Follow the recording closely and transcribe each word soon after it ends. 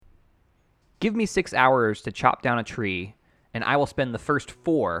Give me 6 hours to chop down a tree, and I will spend the first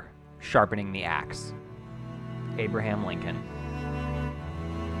 4 sharpening the axe. Abraham Lincoln.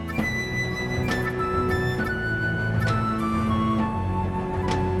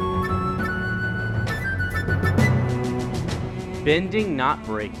 Bending Not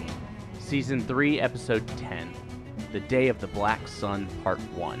Breaking, Season 3, Episode 10, The Day of the Black Sun, Part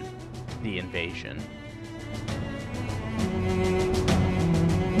 1, The Invasion.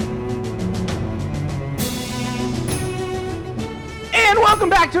 And welcome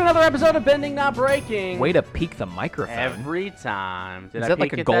back to another episode of Bending Not Breaking. Way to peek the microphone. Every time. Is that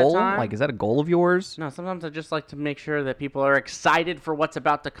like a goal? Like, is that a goal of yours? No, sometimes I just like to make sure that people are excited for what's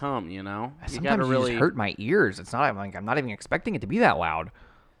about to come, you know? Sometimes you just hurt my ears. It's not like I'm not even expecting it to be that loud.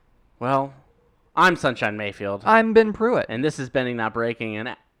 Well, I'm Sunshine Mayfield. I'm Ben Pruitt. And this is Bending Not Breaking.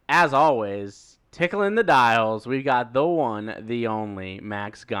 And as always, tickling the dials, we got the one, the only,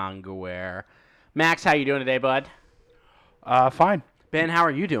 Max Gongaware. Max, how you doing today, bud? Fine. Ben, how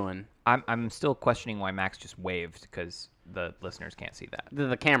are you doing? I'm still questioning why Max just waved because the listeners can't see that.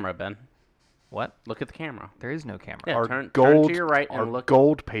 The camera, Ben. What? Look at the camera. There is no camera. Yeah, turn to your right our and look.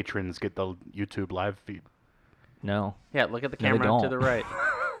 gold patrons get the YouTube live feed. No. Yeah, look at the No, they camera don't. to the right.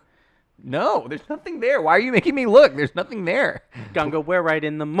 No, there's nothing there. Why are you making me look? There's nothing there. Gongaware right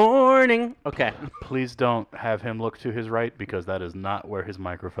in the morning. Okay. Please don't have him look to his right because that is not where his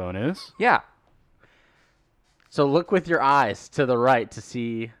microphone is. Yeah. So look with your eyes to the right to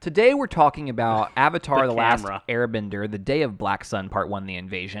see. Today we're talking about Avatar: The The Last camera. Airbender, The Day of Black Sun, Part 1, The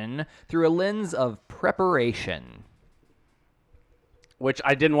Invasion, through a lens of preparation. Which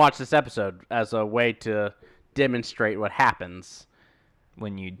I didn't watch this episode as a way to demonstrate what happens.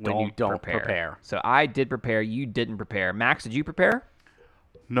 When you don't prepare. So I did prepare. You didn't prepare. Max, did you prepare?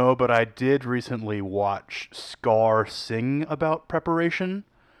 No, but I did recently watch Scar sing about preparation.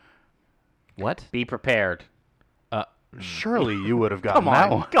 What? Be prepared. Surely you would have gotten Come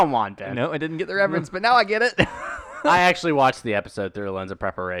that on. one. Come on, Ben. No, I didn't get the reference, but now I get it. I actually watched the episode through a lens of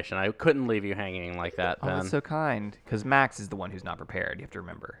preparation. I couldn't leave you hanging like that, Oh, Ben. that's so kind. Because Max is the one who's not prepared. You have to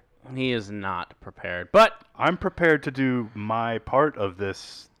remember. He is not prepared. But, I'm prepared to do my part of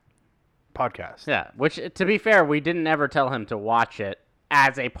this podcast. yeah, which, to be fair, we didn't ever tell him to watch it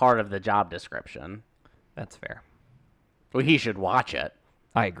as a part of the job description. That's fair. Well, he should watch it.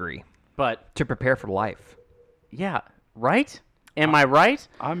 I agree. But, To prepare for life. yeah, right? Am I right?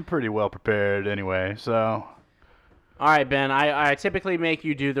 I'm pretty well prepared anyway, so... All right, Ben, I typically make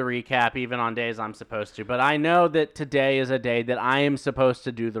you do the recap even on days I'm supposed to, but I know that today is a day that I am supposed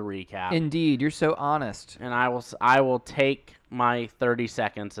to do the recap. Indeed, you're so honest. And I will take my 30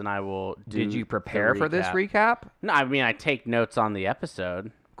 seconds and I will do Did you the prepare for this recap? No, I mean, I take notes on the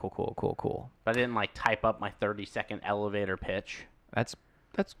episode, Cool. but I didn't, type up my 30-second elevator pitch. That's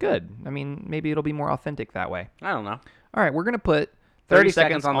good. I mean, maybe it'll be more authentic that way. I don't know. All right, we're going to put 30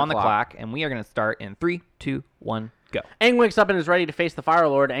 seconds on the clock, and we are going to start in 3, 2, 1, go. Aang wakes up and is ready to face the Fire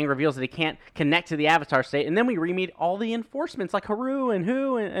Lord. Aang reveals that he can't connect to the Avatar state, and then we re-meet all the enforcements like Haru and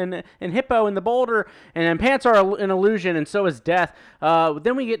Hu and Hippo and the Boulder, and Pants are an illusion, and so is Death.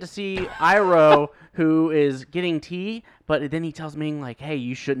 Then we get to see Iroh, who is getting tea, but then he tells Ming, hey,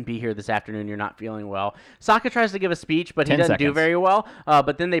 you shouldn't be here this afternoon. You're not feeling well. Sokka tries to give a speech, but he 10 doesn't do seconds. very well.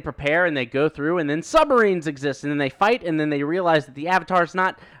 But then they prepare and they go through, and then submarines exist, and then they fight, and then they realize that the Avatar's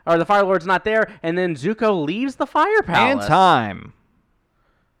not, or the Fire Lord's not there, and then Zuko leaves the Fire Palace. And time.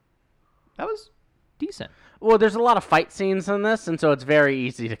 That was decent. Well, there's a lot of fight scenes in this, and so it's very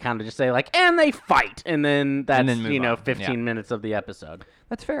easy to kind of just say, and they fight, and then that's, move on. 15 Yeah. minutes of the episode.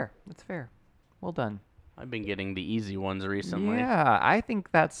 That's fair. Well done. I've been getting the easy ones recently. Yeah, I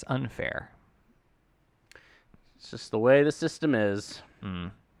think that's unfair. It's just the way the system is.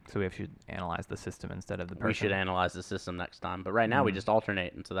 So we should analyze the system instead of the person. We should analyze the system next time, but right now we just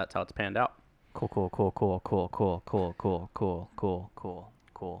alternate, and so that's how it's panned out. Cool.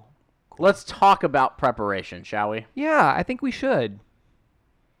 Let's talk about preparation, shall we? Yeah, I think we should.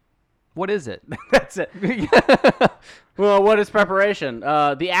 What is it? That's it. Well, what is preparation?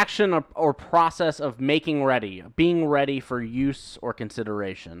 The action or process of making ready, being ready for use or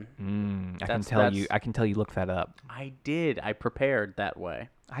consideration. I can tell you look that up. I did. I prepared that way.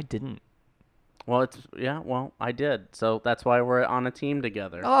 I didn't. Well, I did. So that's why we're on a team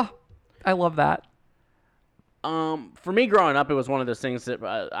together. Oh, I love that. For me growing up, it was one of those things that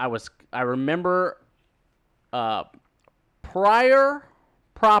I remember prior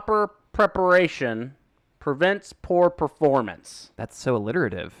proper preparation prevents poor performance, That's so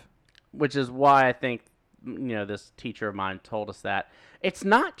alliterative. which is why I think, this teacher of mine told us that. It's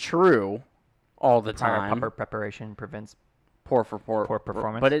not true all the time. Proper preparation prevents poor for Poor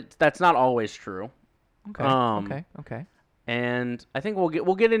performance. But that's not always true. Okay. Okay. And I think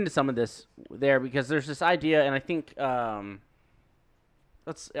we'll get into some of this there because there's this idea, and I think are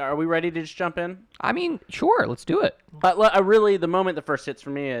we ready to just jump in? I mean, sure, let's do it. Really, the moment that first hits for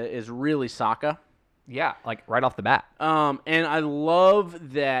me is really Sokka. Yeah, like right off the bat. And I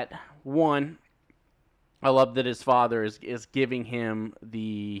love that I love that his father is giving him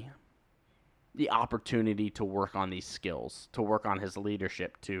the opportunity to work on these skills, to work on his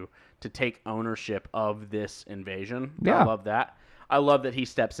leadership, to take ownership of this invasion. Yeah. I love that. I love that he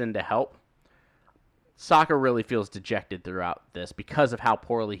steps in to help. Sokka really feels dejected throughout this because of how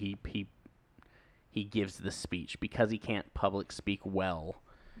poorly he gives the speech, because he can't public speak well.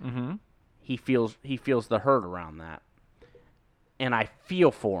 Mm-hmm. He feels the hurt around that, and I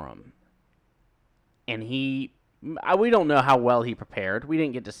feel for him. And we don't know how well he prepared. We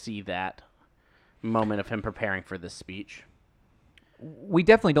didn't get to see that moment of him preparing for this speech. We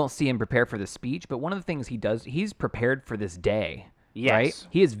definitely don't see him prepare for the speech, but one of the things he does, he's prepared for this day. Yes. Right?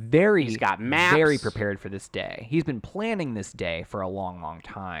 He is He's got maps. very prepared for this day. He's been planning this day for a long, long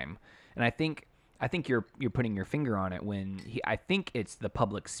time. And I think you're putting your finger on it when I think it's the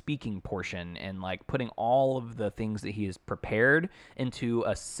public speaking portion and like putting all of the things that he has prepared into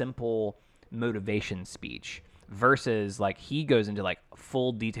a simple motivation speech versus like he goes into like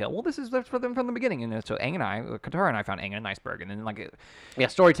full detail. Well, this is for them from the beginning, and so Katara and I found Aang in an iceberg, and then like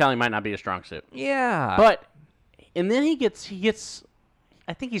storytelling might not be a strong suit. Yeah, but and then he gets.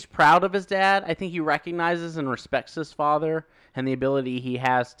 I think he's proud of his dad. I think he recognizes and respects his father and the ability he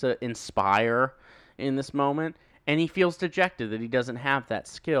has to inspire in this moment, and he feels dejected that he doesn't have that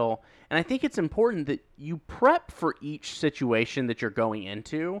skill. And I think it's important that you prep for each situation that you're going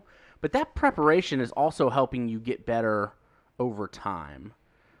into, but that preparation is also helping you get better over time,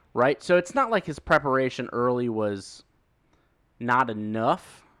 right? So it's not like his preparation early was not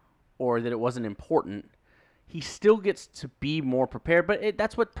enough or that it wasn't important. He still gets to be more prepared, but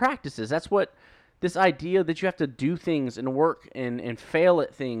that's what practice is. That's what this idea that you have to do things and work and fail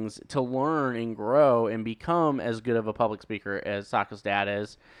at things to learn and grow and become as good of a public speaker as Sokka's dad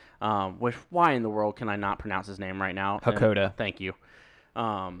is. Why in the world can I not pronounce his name right now? Hakoda. Thank you.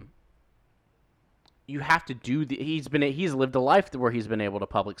 You have to do he's lived a life where he's been able to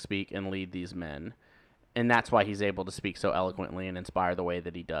public speak and lead these men, and that's why he's able to speak so eloquently and inspire the way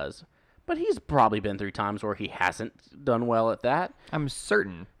that he does. But he's probably been through times where he hasn't done well at that. I'm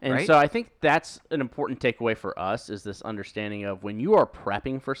certain. And right? so I think that's an important takeaway for us is this understanding of when you are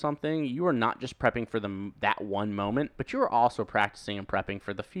prepping for something, you are not just prepping for that one moment, but you are also practicing and prepping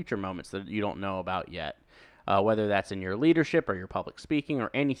for the future moments that you don't know about yet. Whether that's in your leadership or your public speaking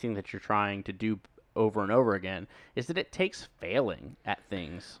or anything that you're trying to do over and over again, is that it takes failing at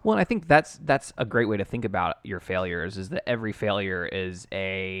things. Well, I think that's a great way to think about your failures, is that every failure is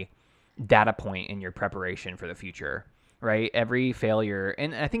a data point in your preparation for the future, right? Every failure,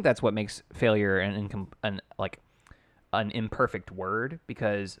 and I think that's what makes failure an imperfect word,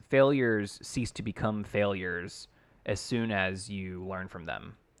 because failures cease to become failures as soon as you learn from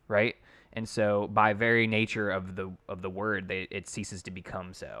them, right? And so by very nature of the word, it ceases to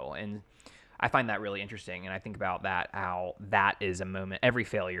become so. And I find that really interesting, and I think about that, how that is a moment. Every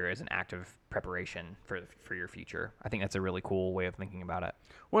failure is an act of preparation for your future. I think that's a really cool way of thinking about it.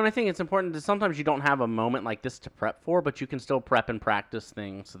 Well, and I think it's important that sometimes you don't have a moment like this to prep for, but you can still prep and practice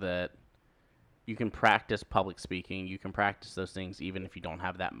things that you can practice public speaking. You can practice those things even if you don't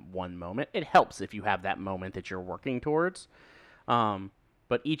have that one moment. It helps if you have that moment that you're working towards.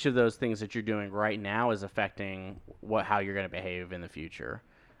 But each of those things that you're doing right now is affecting how you're going to behave in the future.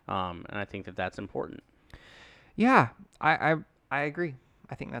 And I think that that's important. Yeah, I agree.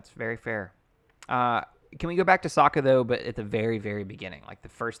 I think that's very fair. Can we go back to Sokka, though, but at the very, very beginning? Like, the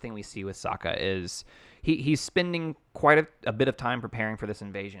first thing we see with Sokka is he's spending quite a bit of time preparing for this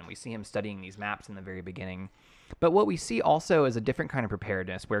invasion. We see him studying these maps in the very beginning. But what we see also is a different kind of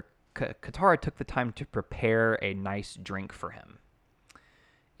preparedness, where Katara took the time to prepare a nice drink for him.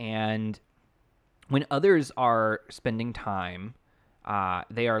 And when others are spending time,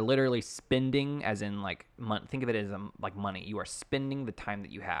 they are literally spending, as in like think of it as like money. You are spending the time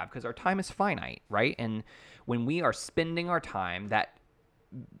that you have, because our time is finite, right? And when we are spending our time, that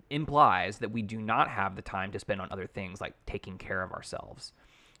implies that we do not have the time to spend on other things like taking care of ourselves.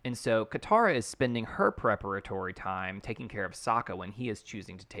 And so Katara is spending her preparatory time taking care of Sokka when he is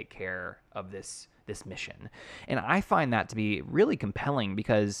choosing to take care of this mission. And I find that to be really compelling,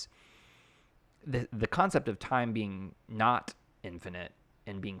 because the concept of time being not infinite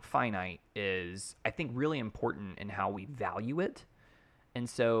and being finite is, I think, really important in how we value it. And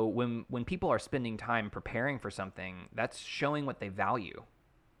so when people are spending time preparing for something, that's showing what they value,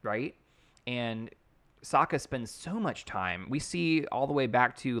 right? And Sokka spends so much time. We see all the way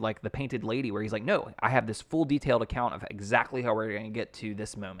back to like the Painted Lady where he's like, "No, I have this full detailed account of exactly how we're going to get to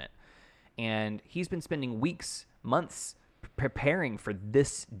this moment." And he's been spending weeks, months preparing for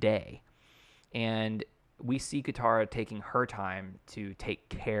this day. And we see Katara taking her time to take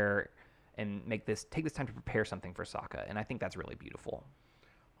care and take this time to prepare something for Sokka, and I think that's really beautiful.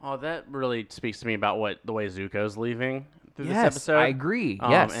 Oh, that really speaks to me about the way Zuko's leaving through this Yes, episode. I agree.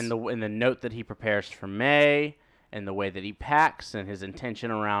 Yes. And the note that he prepares for May, and the way that he packs, and his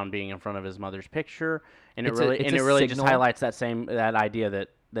intention around being in front of his mother's picture, and it really just highlights that idea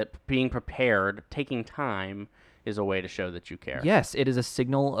that being prepared, taking time, is a way to show that you care. Yes, it is a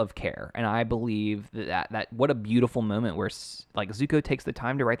signal of care, and I believe that what a beautiful moment where like Zuko takes the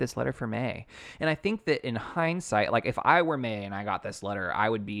time to write this letter for May. And I think that in hindsight, like if I were May and I got this letter, I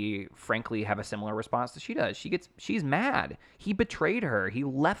would frankly have a similar response that she does. She's mad. He betrayed her. He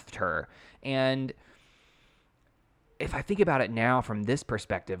left her. And if I think about it now from this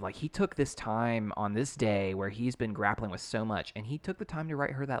perspective, like he took this time on this day where he's been grappling with so much, and he took the time to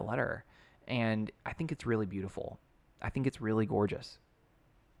write her that letter. And I think it's really beautiful. I think it's really gorgeous.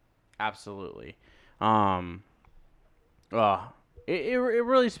 Absolutely. It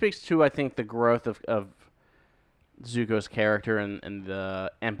really speaks to, I think, the growth of Zuko's character and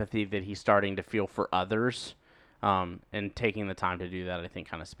the empathy that he's starting to feel for others. And taking the time to do that, I think,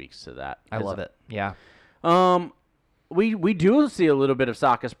 kind of speaks to that. I love it. Yeah. We do see a little bit of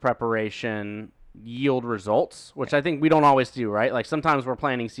Sokka's preparation yield results, which I think we don't always do, right? Like sometimes we're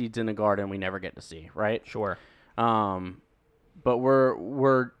planting seeds in a garden we never get to see, right? Sure. But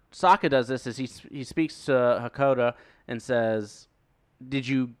where Sokka does this is he speaks to Hakoda and says, "Did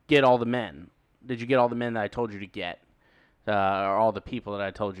you get all the men? Did you get all the men that I told you to get, or all the people that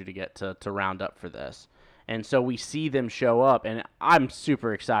I told you to get to round up for this?" And so we see them show up, and I'm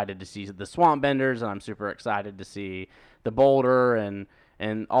super excited to see the Swamp Benders, and I'm super excited to see the Boulder and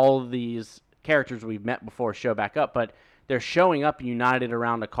all of these characters we've met before show back up, but they're showing up united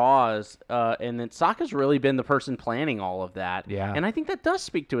around a cause, and then Sokka's really been the person planning all of that. Yeah. And I think that does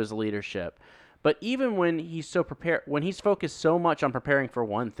speak to his leadership. But even when he's so prepared, when he's focused so much on preparing for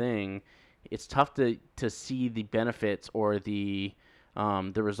one thing, it's tough to see the benefits or the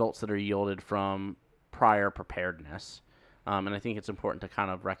results that are yielded from prior preparedness. And I think it's important to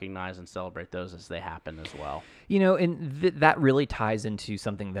kind of recognize and celebrate those as they happen as well. You know, and that really ties into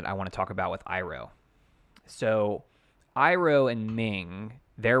something that I want to talk about with Iroh. So Iroh and Ming,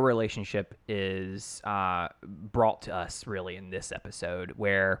 their relationship is brought to us really in this episode,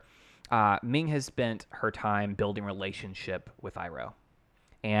 where Ming has spent her time building relationship with Iroh.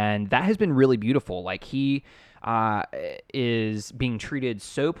 And that has been really beautiful. Like he is being treated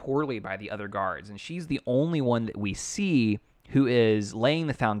so poorly by the other guards, and she's the only one that we see who is laying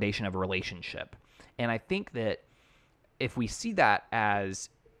the foundation of a relationship. And I think that if we see that as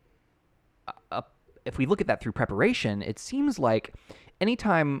if we look at that through preparation, it seems like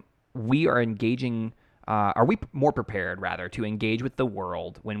anytime we are engaging, are we more prepared rather to engage with the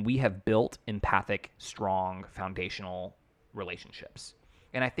world when we have built empathic, strong, foundational relationships?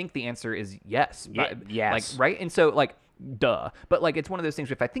 And I think the answer is yes. Yes. Like, right? And so, like, duh. But, like, it's one of those things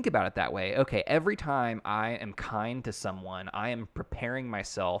where if I think about it that way, okay, every time I am kind to someone, I am preparing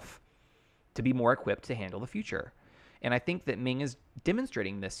myself to be more equipped to handle the future. And I think that Ming is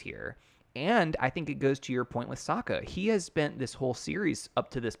demonstrating this here. And I think it goes to your point with Sokka. He has spent this whole series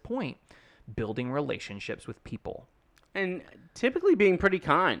up to this point building relationships with people. And typically being pretty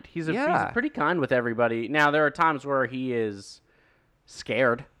kind. He's pretty kind with everybody. Now, there are times where he is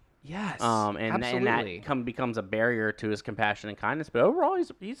scared. Yes, and that becomes a barrier to his compassion and kindness. But overall,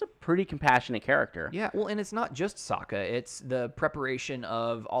 he's a pretty compassionate character. Yeah, well, and it's not just Sokka. It's the preparation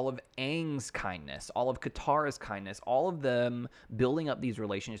of all of Aang's kindness, all of Katara's kindness, all of them building up these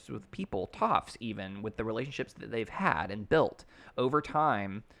relationships with people, Toph's even, with the relationships that they've had and built over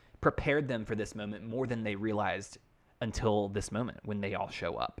time, prepared them for this moment more than they realized until this moment when they all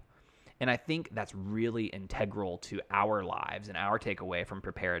show up. And I think that's really integral to our lives, and our takeaway from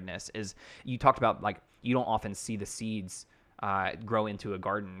preparedness is you talked about, like, you don't often see the seeds grow into a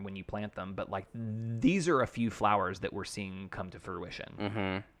garden when you plant them, but like these are a few flowers that we're seeing come to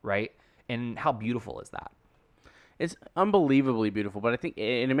fruition, right? And how beautiful is that? It's unbelievably beautiful, but I think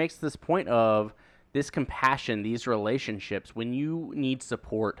it makes this point of this compassion, these relationships, when you need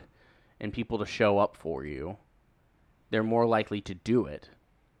support and people to show up for you, they're more likely to do it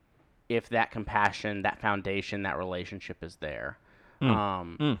if that compassion, that foundation, that relationship is there.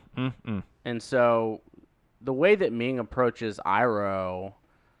 And so the way that Ming approaches Iroh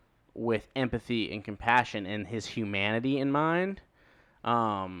with empathy and compassion and his humanity in mind,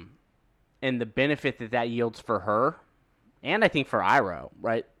 and the benefit that yields for her, and I think for Iroh,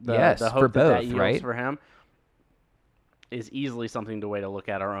 right? Yes, the for hope that both, yields right? for him is easily something to look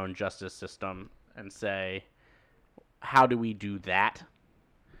at our own justice system and say, how do we do that?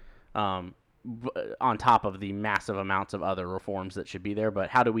 On top of the massive amounts of other reforms that should be there, but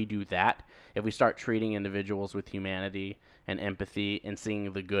how do we do that if we start treating individuals with humanity and empathy and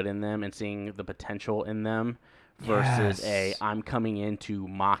seeing the good in them and seeing the potential in them versus Yes. I'm coming in to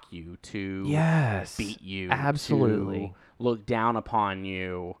mock you, to Yes. beat you, Absolutely. to look down upon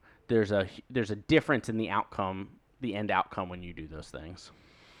you. There's a difference in the outcome, the end outcome when you do those things.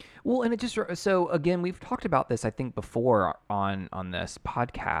 Well, and it just so again, we've talked about this I think before on this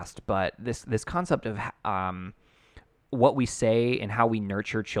podcast, but this concept of what we say and how we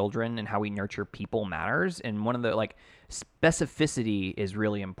nurture children and how we nurture people matters, and one of the specificity is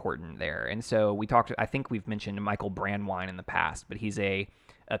really important there. And so we talked. I think we've mentioned Michael Brandwein in the past, but he's a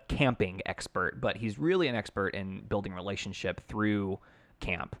camping expert, but he's really an expert in building relationship through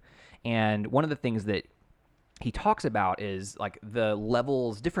camp. And one of the things that he talks about is like the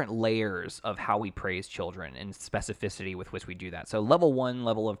levels, different layers of how we praise children and specificity with which we do that. So level 1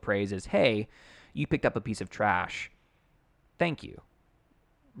 level of praise is, hey, you picked up a piece of trash. Thank you.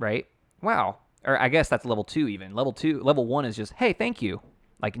 Right? Wow. Or I guess that's level 2 even. Level 1 is just, hey, thank you.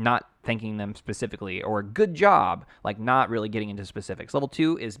 Like not thanking them specifically, or good job, like not really getting into specifics. Level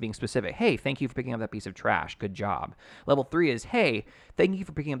 2 is being specific. Hey, thank you for picking up that piece of trash. Good job. Level 3 is, hey, thank you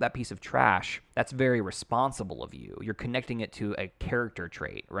for picking up that piece of trash. That's very responsible of you. You're connecting it to a character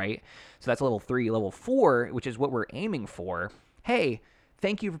trait, right? So that's level 3. Level 4, which is what we're aiming for. Hey,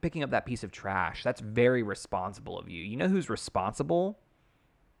 thank you for picking up that piece of trash. That's very responsible of you. You know who's responsible?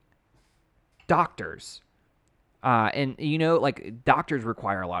 Doctors. And doctors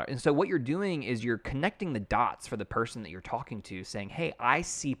require a lot. And so what you're doing is you're connecting the dots for the person that you're talking to, saying, hey, I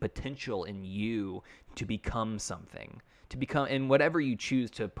see potential in you to become something, and whatever you choose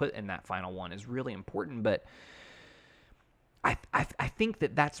to put in that final one is really important. But I think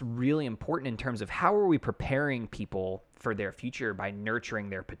that that's really important in terms of how are we preparing people for their future by nurturing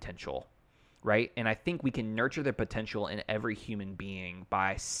their potential. Right? And I think we can nurture their potential in every human being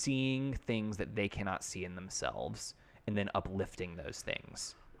by seeing things that they cannot see in themselves and then uplifting those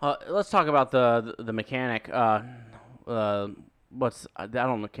things. Let's talk about the mechanic. What's I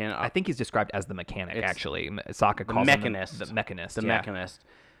don't mechanic. I think he's described as the mechanic, actually. Sokka calls mechanist. him the mechanist. The mechanist.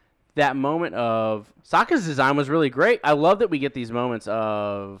 That moment of Sokka's design was really great. I love that we get these moments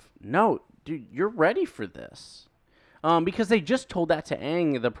of, no, dude, you're ready for this. Because they just told that to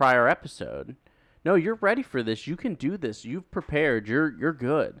Aang the prior episode. No, you're ready for this. You can do this. You've prepared. You're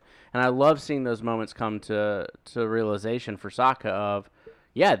good. And I love seeing those moments come to realization for Sokka of,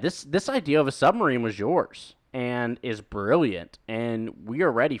 yeah, this idea of a submarine was yours and is brilliant, and we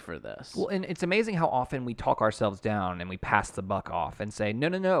are ready for this. Well, and it's amazing how often we talk ourselves down and we pass the buck off and say,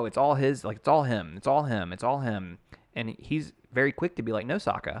 no, it's all his. Like, it's all him. It's all him. It's all him. And he's very quick to be like, no,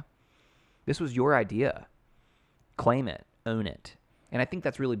 Sokka, this was your idea. Claim it, own it. And I think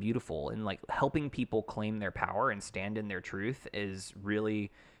that's really beautiful. And like helping people claim their power and stand in their truth is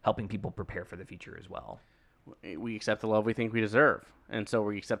really helping people prepare for the future as well. We accept the love we think we deserve. And so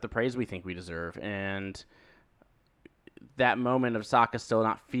we accept the praise we think we deserve. And that moment of Sokka still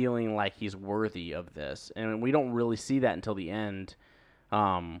not feeling like he's worthy of this. And we don't really see that until the end,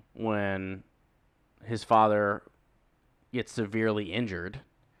 when his father gets severely injured,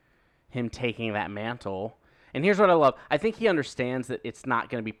 him taking that mantle. And here's what I love. I think he understands that it's not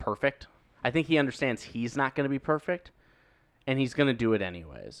going to be perfect. I think he understands he's not going to be perfect, and he's going to do it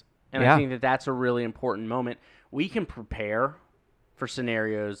anyways. And I think that that's a really important moment. We can prepare for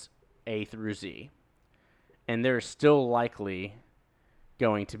scenarios A through Z, and there's still likely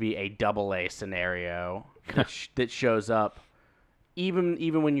going to be a double A scenario that shows up even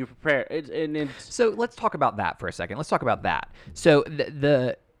when you prepare. So let's talk about that for a second. Let's talk about that. So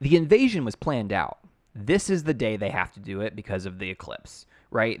the invasion was planned out. This is the day they have to do it because of the eclipse,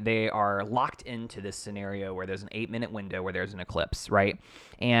 right? They are locked into this scenario where there's an 8-minute window where there's an eclipse, right?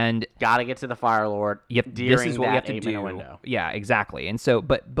 And got to get to the Fire Lord. Yep, this is what we have to do. Window. Yeah, exactly. And so,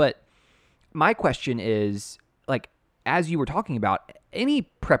 but my question is, like, as you were talking about, any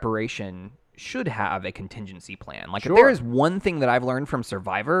preparation should have a contingency plan. Like, sure. If there is one thing that I've learned from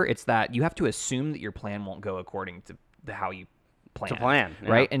Survivor, it's that you have to assume that your plan won't go according to how you plan. Yeah.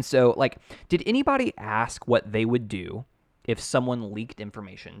 Right? And so, like, did anybody ask what they would do if someone leaked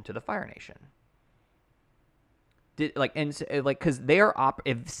information to the Fire Nation? Because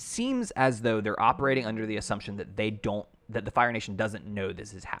it seems as though they're operating under the assumption that that the Fire Nation doesn't know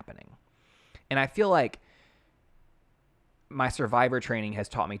this is happening. And I feel like my Survivor training has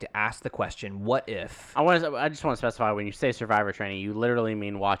taught me to ask the question, what if? I just want to specify, when you say Survivor training, you literally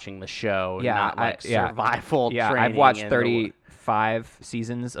mean watching the show, not like survival training. I've watched 35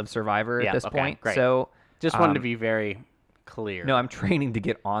 seasons of Survivor at this point. Great. So just wanted to be very clear. No, I'm training to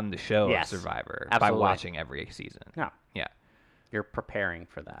get on the show of Survivor by watching every season. Yeah. You're preparing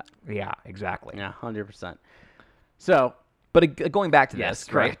for that. Yeah, exactly. Yeah, 100%. So, but going back to this,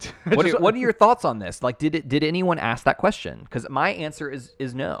 correct. Right? What are your thoughts on this? Like, did anyone ask that question? Because my answer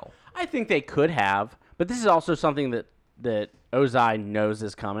is no. I think they could have, but this is also something that Ozai knows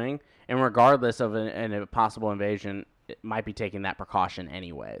is coming, and regardless of a possible invasion, it might be taking that precaution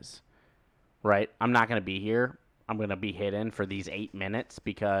anyways. Right? I'm not going to be here. I'm going to be hidden for these 8 minutes,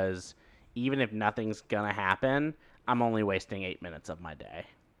 because even if nothing's going to happen, I'm only wasting 8 minutes of my day.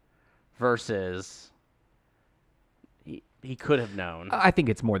 Versus he could have known. I think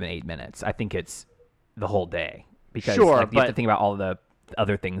it's more than 8 minutes. I think it's the whole day. Because you have to think about all the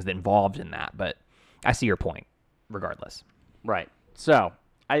other things involved in that. But I see your point, regardless. Right. So,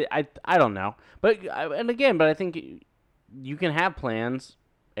 I don't know. But I think you can have plans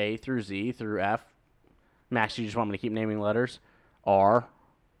A through Z through F. Max, you just want me to keep naming letters? R.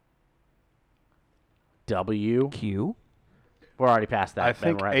 W. Q. We're already past that. I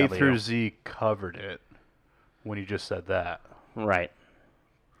think we're at A W. through Z covered it when you just said that. Right.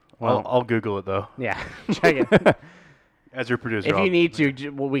 Well, I'll Google it, though. Yeah. Check it. As your producer. If you need to,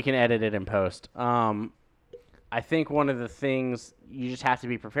 we can edit it in post. I think one of the things you just have to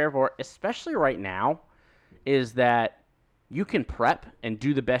be prepared for, especially right now, is that you can prep and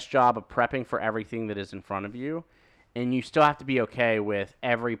do the best job of prepping for everything that is in front of you, and you still have to be okay with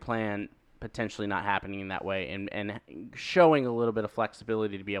every plan potentially not happening in that way, and showing a little bit of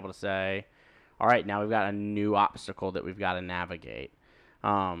flexibility to be able to say, all right, now we've got a new obstacle that we've got to navigate.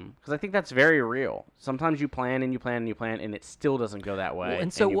 Because I think that's very real. Sometimes you plan and you plan and you plan, and it still doesn't go that way, Well,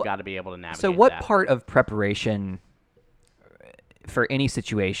 and you've got to be able to navigate So what that. part of preparation for any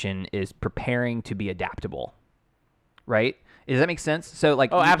situation is preparing to be adaptable, right? Does that make sense? So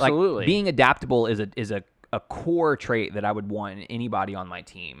absolutely. Being adaptable is a core trait that I would want in anybody on my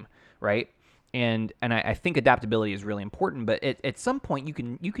team, right? And I think adaptability is really important, but at some point you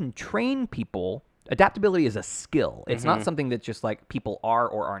can train people. Adaptability is a skill. It's not something that just like people are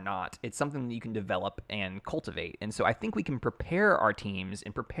or are not. It's something that you can develop and cultivate. And so I think we can prepare our teams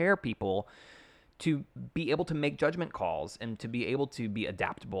and prepare people to be able to make judgment calls and to be able to be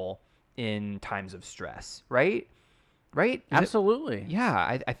adaptable in times of stress, right? Right? Absolutely.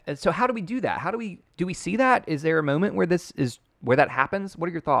 Yeah. So how do we do that? Do we see that? Is there a moment where where that happens? What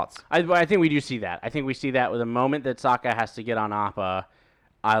are your thoughts? I think we do see that. I think we see that with the moment that Sokka has to get on Appa,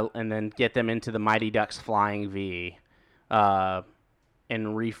 and then get them into the Mighty Ducks Flying V,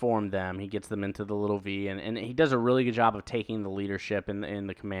 and reform them. He gets them into the little V, and he does a really good job of taking the leadership and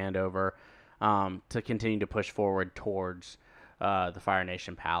the command over, to continue to push forward towards the Fire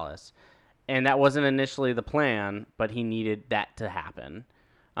Nation Palace. And that wasn't initially the plan, but he needed that to happen.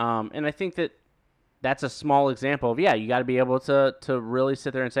 And I think that's a small example of, you got to be able to really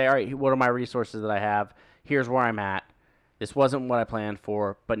sit there and say, all right, what are my resources that I have? Here's where I'm at. This wasn't what I planned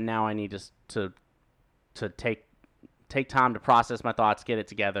for, but now I need to take time to process my thoughts, get it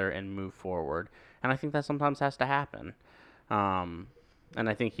together, and move forward. And I think that sometimes has to happen. And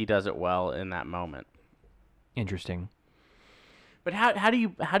I think he does it well in that moment. Interesting. But how do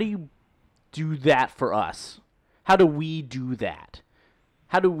you do that for us? How do we do that?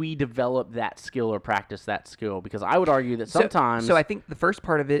 How do we develop that skill or practice that skill? Because I would argue that sometimes... So I think the first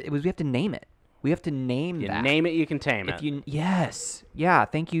part of it was we have to name it. We have to name that. You name it, you can tame it. Yes. Yeah,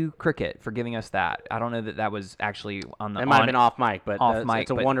 thank you, Cricket, for giving us that. I don't know that was actually on the... It might have been off mic, but it's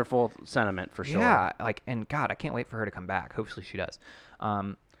a but wonderful sentiment for sure. Yeah, and God, I can't wait for her to come back. Hopefully she does.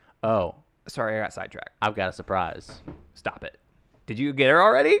 Sorry, I got sidetracked. I've got a surprise. Stop it. Did you get her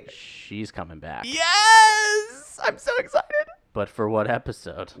already? She's coming back. Yes! I'm so excited. But for what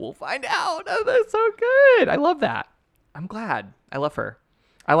episode? We'll find out. Oh, that's so good. I love that. I'm glad. I love her.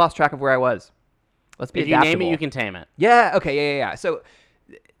 I lost track of where I was. Let's be adaptable. If you name it, you can tame it. Yeah. Okay. Yeah. So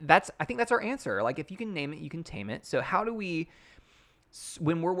I think that's our answer. Like, if you can name it, you can tame it. So how do we,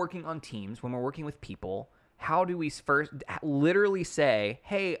 when we're working on teams, when we're working with people, how do we first literally say,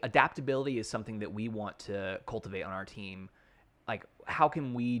 hey, adaptability is something that we want to cultivate on our team? Like, how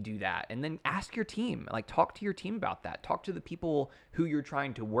can we do that? And then ask your team, like, talk to your team about that. Talk to the people who you're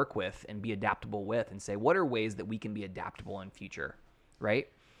trying to work with and be adaptable with, and say, what are ways that we can be adaptable in future, right?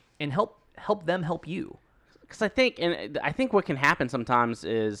 And help them help you. Because I think what can happen sometimes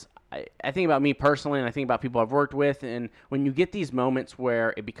is I think about me personally, and I think about people I've worked with, and when you get these moments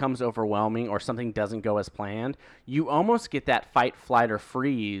where it becomes overwhelming or something doesn't go as planned, you almost get that fight, flight, or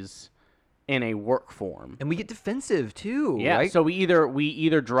freeze in a work form. And we get defensive too, Yeah. right? So we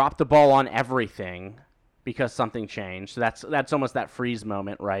either drop the ball on everything because something changed. So that's almost that freeze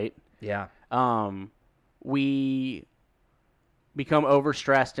moment, right? Yeah. We become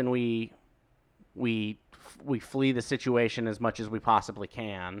overstressed and we flee the situation as much as we possibly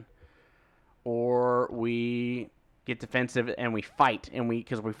can, or we get defensive and we fight and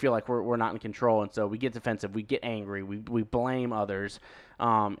because we feel like we're not in control, and so we get defensive, we get angry, we blame others,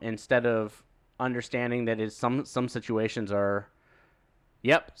 instead of understanding that some situations are,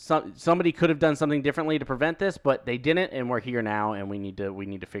 somebody could have done something differently to prevent this, but they didn't, and we're here now, and we need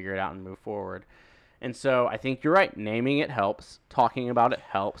to figure it out and move forward. And so I think you're right. Naming it helps. Talking about it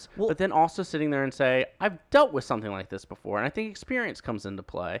helps. Well, but then also sitting there and say, I've dealt with something like this before. And I think experience comes into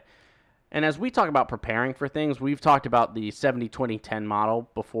play. And as we talk about preparing for things, we've talked about the 70-20-10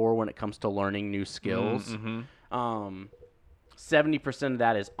 model before when it comes to learning new skills. 70% of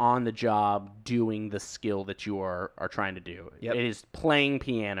that is on the job doing the skill that you are trying to do. Yep. It is playing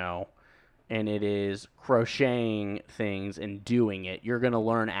piano. And it is crocheting things and doing it. You're going to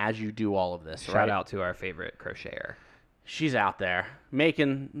learn as you do all of this, right? Shout out to our favorite crocheter, She's out there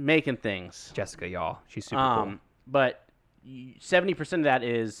making things. Jessica, y'all. She's super cool. But 70% of that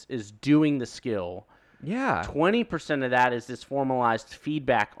is doing the skill. Yeah. 20% of that is this formalized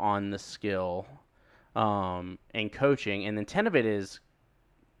feedback on the skill and coaching. And then 10 of it is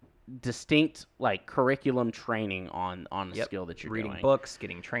distinct curriculum training on the skill that you're reading doing. books,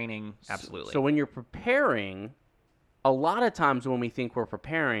 getting training. Absolutely. So when you're preparing, a lot of times when we think we're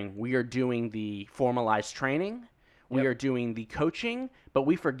preparing, we are doing the formalized training, we are doing the coaching, but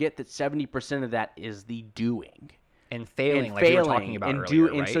we forget that 70% of that is the doing. And failing, like we were talking about earlier,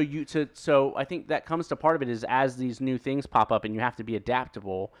 right? And so I think that comes to part of it is as these new things pop up and you have to be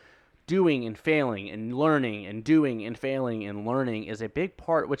adaptable, doing and failing and learning and doing and failing and learning is a big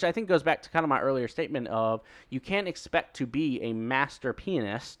part, which I think goes back to kind of my earlier statement of you can't expect to be a master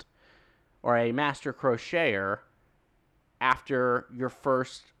pianist or a master crocheter after your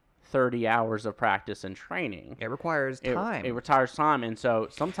first 30 hours of practice and training. It requires time. It requires time, and so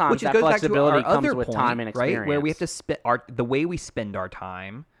sometimes Which that goes back to flexibility our comes other with point, time and experience. right? Where we have to spend the way we spend our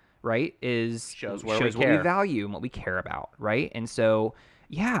time, right, shows where what we value and what we care about, right? And so,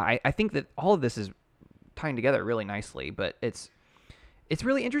 yeah, I think that all of this is tying together really nicely, but it's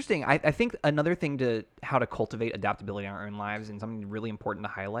really interesting. I think another thing to how to cultivate adaptability in our own lives, and something really important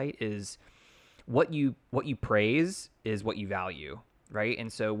to highlight, is what you praise is what you value, right?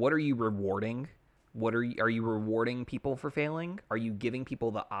 And so what are you rewarding? Are you rewarding people for failing? Are you giving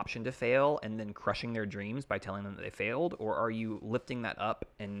people the option to fail and then crushing their dreams by telling them that they failed? Or are you lifting that up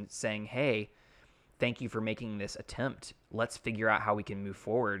and saying, hey, thank you for making this attempt. Let's figure out how we can move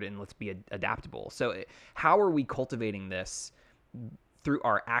forward and let's be adaptable. So how are we cultivating this through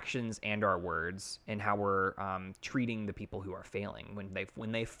our actions and our words, and how we're treating the people who are failing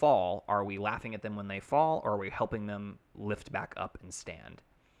when they fall? Are we laughing at them when they fall, or are we helping them lift back up and stand?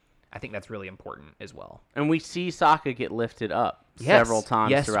 I think that's really important as well. And we see Sokka get lifted up several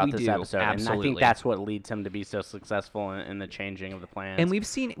times throughout this episode. Absolutely. And I think that's what leads him to be so successful in the changing of the plans. And we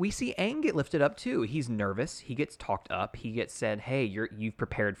see Aang get lifted up too. He's nervous. He gets talked up. He gets said, hey, you've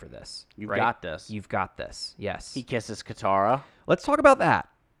prepared for this. You've right? got this. You've got this. Yes. He kisses Katara. Let's talk about that.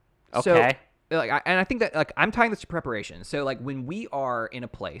 Okay. So, I think that I'm tying this to preparation. So when we are in a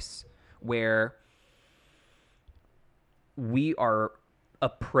place where we are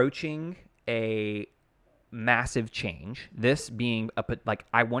approaching a massive change, this being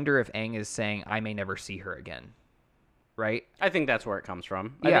I wonder if Aang is saying I may never see her again, right? I think that's where it comes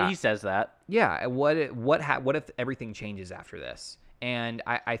from. I Yeah. think he says that. Yeah. What if everything changes after this? And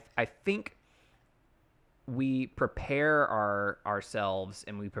I think we prepare ourselves,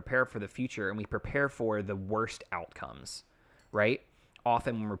 and we prepare for the future, and we prepare for the worst outcomes, right?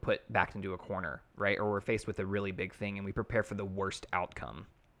 Often when we're put back into a corner, right? Or we're faced with a really big thing, and we prepare for the worst outcome,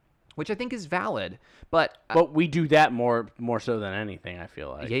 which I think is valid. But we do that more so than anything, I feel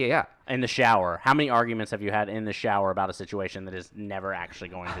like. Yeah. In the shower. How many arguments have you had in the shower about a situation that is never actually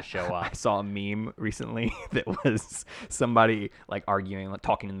going to show up? I saw a meme recently that was somebody arguing,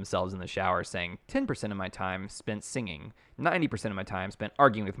 talking to themselves in the shower, saying 10% of my time spent singing, 90% of my time spent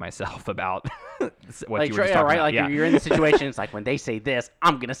arguing with myself about what you were just talking about. Like you're in the situation, it's like when they say this,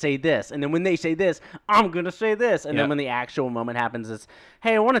 I'm going to say this. And then when they say this, I'm going to say this. And then when the actual moment happens, it's,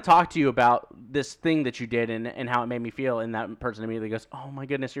 hey, I want to talk to you about this thing that you did and how it made me feel. And that person immediately goes, oh my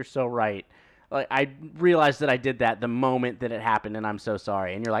goodness, you're so right. like I realized that I did that the moment that it happened, and I'm so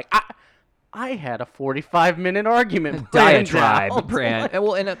sorry. And you're like, I had a 45-minute argument planned Diatribe, out. Brand.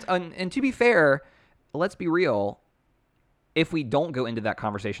 Well, and to be fair, let's be real. If we don't go into that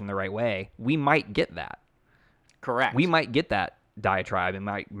conversation the right way, we might get that. Correct. We might get that diatribe, and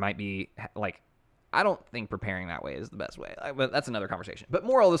might be like, I don't think preparing that way is the best way. But that's another conversation. But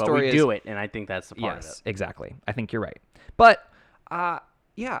moral of the but story we is do it, and I think that's the part of yes, it. exactly. I think you're right. But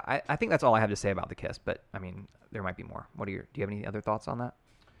yeah, I think that's all I have to say about the kiss. But I mean, there might be more. Do you have any other thoughts on that?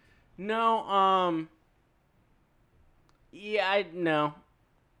 No, yeah, no.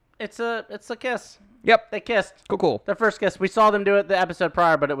 It's a kiss. Yep. They kissed. Cool. Their first kiss. We saw them do it the episode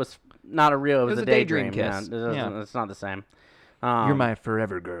prior, but it was not a real. It was a a daydream daydream kiss. Yeah, it's not the same. You're my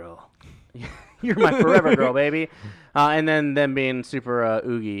forever girl. You're my forever girl, baby. And then them being super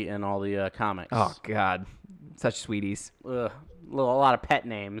oogie in all the comics. Oh God, such sweeties. Ugh, a lot of pet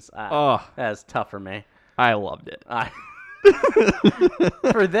names. That's tough for me. I loved it.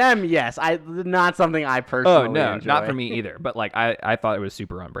 For them, yes. Not something I personally Oh no, enjoy. not for me either. But like, I thought it was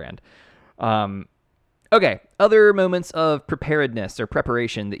super on brand. Okay, other moments of preparedness or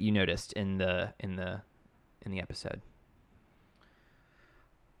preparation that you noticed in the episode.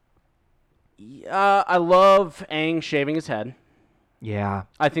 I love Aang shaving his head. Yeah,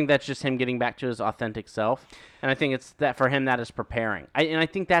 I think that's just him getting back to his authentic self, and I think it's that for him that is preparing. And I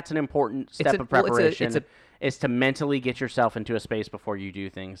think that's an important step of preparation. Is to mentally get yourself into a space before you do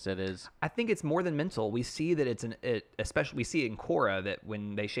things. I think it's more than mental. We see that especially we see in Korra that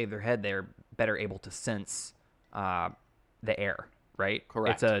when they shave their head, they're better able to sense the air. Right.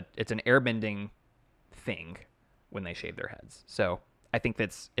 Correct. It's an airbending thing when they shave their heads. So I think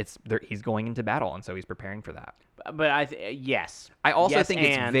he's going into battle, and so he's preparing for that. But yes. I also think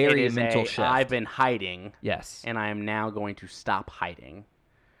it's very mental shift. I've been hiding. Yes. And I am now going to stop hiding.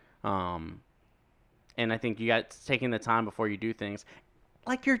 And I think you got taking the time before you do things,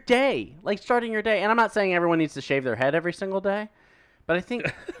 like your day, like starting your day. And I'm not saying everyone needs to shave their head every single day, but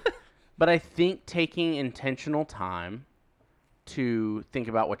I think taking intentional time to think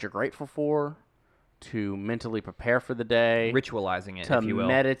about what you're grateful for, to mentally prepare for the day, Ritualizing it, to if you will.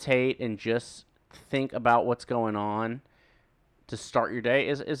 meditate and just think about what's going on to start your day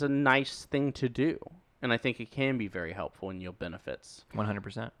is a nice thing to do. And I think it can be very helpful and yield benefits.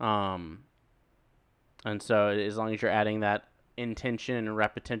 100%. And so as long as you're adding that intention and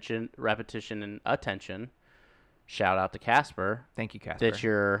repetition and attention, shout out to Casper. Thank you,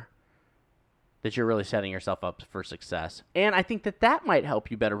 Casper. That you're really setting yourself up for success. And I think that might help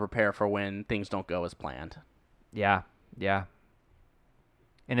you better prepare for when things don't go as planned. Yeah.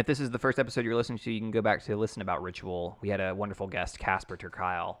 And if this is the first episode you're listening to, you can go back to listen about Ritual. We had a wonderful guest, Casper ter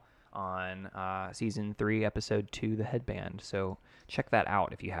Kuile, on Season 3, Episode 2, The Headband. So check that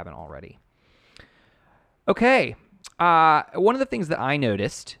out if you haven't already. Okay. One of the things that I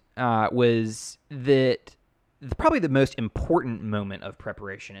noticed was that probably the most important moment of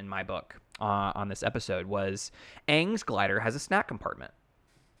preparation in my book on this episode was Aang's glider has a snack compartment.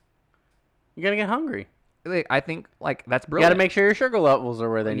 You're going to get hungry. I think that's You brilliant. got to make sure your sugar levels are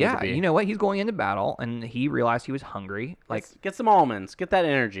where they need to be. Yeah, you know what? He's going into battle, and he realized he was hungry. Get some almonds. Get that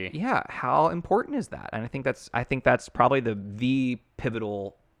energy. Yeah, how important is that? And I think that's probably the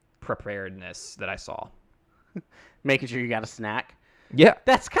pivotal preparedness that I saw. Making sure you got a snack. Yeah.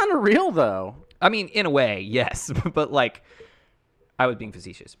 That's kind of real, though. I mean, in a way, yes. But, I was being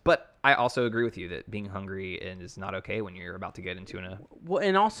facetious. But I also agree with you that being hungry is not okay when you're about to get into Well,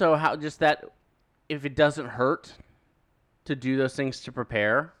 and also how just that if it doesn't hurt to do those things to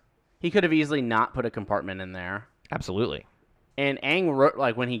prepare, he could have easily not put a compartment in there. Absolutely. And Aang wrote,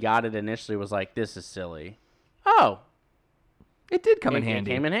 when he got it initially, was like, this is silly. Oh. It did come in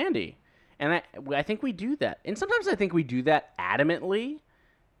handy. It came in handy. And I think we do that. And sometimes I think we do that adamantly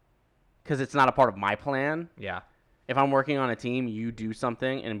because it's not a part of my plan. Yeah. If I'm working on a team, you do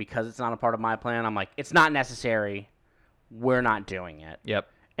something, and because it's not a part of my plan, I'm like, it's not necessary. We're not doing it. Yep.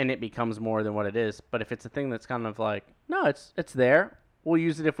 And it becomes more than what it is. But if it's a thing that's kind of like, no, it's there. We'll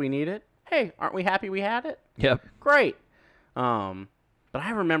use it if we need it. Hey, aren't we happy we had it? Yep. Great. But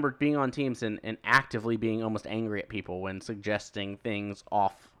I remember being on teams and actively being almost angry at people when suggesting things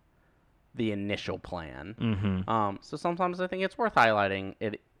off the initial plan. Mm-hmm. So sometimes I think it's worth highlighting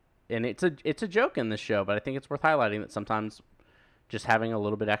it, and it's a joke in this show, but I think it's worth highlighting that sometimes just having a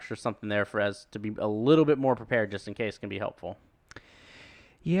little bit extra something there for us to be a little bit more prepared just in case can be helpful.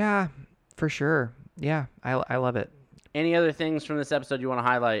 Yeah, for sure. Yeah, I love it. Any other things from this episode you want to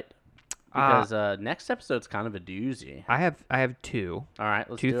highlight? Because next episode's kind of a doozy. I have two. All right,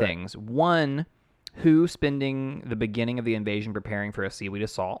 let's do things. One, who spending the beginning of the invasion preparing for a seaweed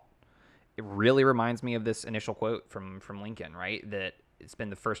assault, it really reminds me of this initial quote from Lincoln, right? That it's been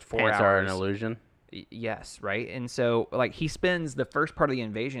the first 4 Pants are an hours. illusion. Yes, right. And so like he spends the first part of the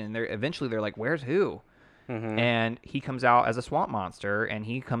invasion, and they're like, "Where's who?" And he comes out as a swamp monster, and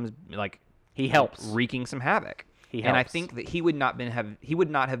he comes like He helps. wreaking some havoc. He And I helps. think that he would not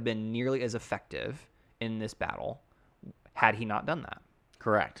have been nearly as effective in this battle had he not done that.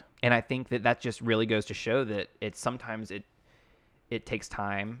 Correct. And I think that just really goes to show that sometimes it takes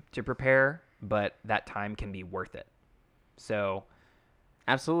time to prepare, but that time can be worth it. So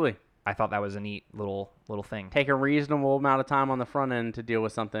Absolutely. I thought that was a neat little thing. Take a reasonable amount of time on the front end to deal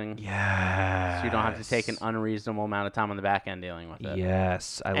with something. Yeah. So you don't have to take an unreasonable amount of time on the back end dealing with it.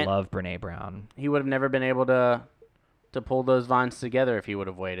 Yes, I And- love Brene Brown. He would have never been able to pull those vines together if he would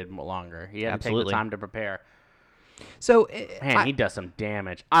have waited longer. He had to take Absolutely. the time to prepare. So Man, he does some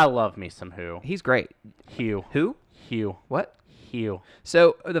damage. I love me some Who. he's great. Hugh. Who? Hugh. What? Hugh.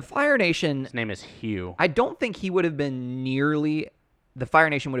 So the Fire Nation, His name is Hugh. I don't think he would have been the Fire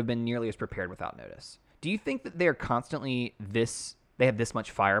Nation would have been nearly as prepared without notice. Do you think that they're constantly they have this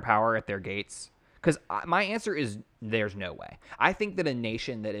much firepower at their gates? Because my answer is there's no way. I think that a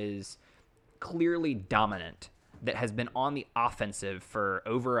nation that is clearly dominant, that has been on the offensive for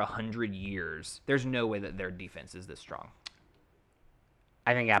over 100 years, there's no way that their defense is this strong.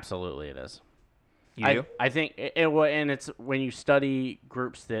 I think absolutely it is. You do? I think and it's when you study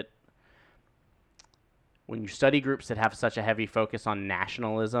groups that have such a heavy focus on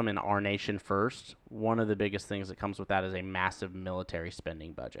nationalism and our nation first, one of the biggest things that comes with that is a massive military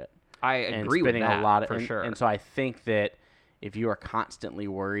spending budget. I And agree with spending that a lot for sure. And so I think that if you are constantly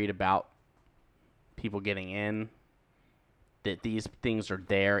worried about people getting in, that these things are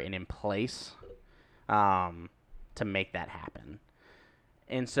there and in place to make that happen.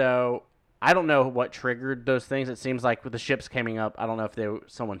 And so I don't know what triggered those things. It seems like with the ships coming up, I don't know if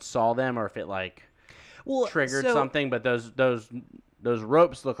someone saw them or if it triggered something. But those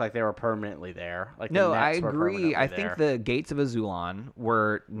ropes look like they were permanently there. Like No, the I nets were agree. permanently I there. think the gates of Azulon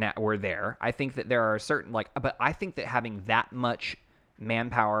were there. I think that there are certain but I think that having that much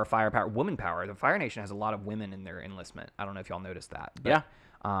manpower, firepower, woman power, the Fire Nation has a lot of women in their enlistment. I don't know if y'all noticed that. But,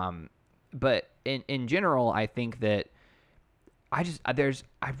 Yeah. But in general, I think that I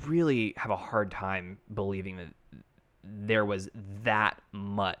really have a hard time believing that there was that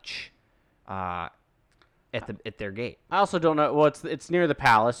much at their gate. I also don't know. Well, it's near the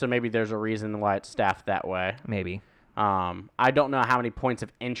palace, so maybe there's a reason why it's staffed that way. Maybe. I don't know how many points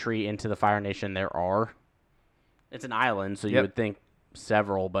of entry into the Fire Nation there are. It's an island, so you Yep. would think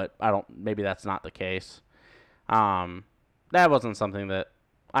several, but maybe that's not the case. That wasn't something that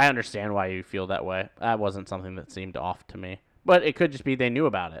I understand why you feel that way. That wasn't something that seemed off to me, but it could just be they knew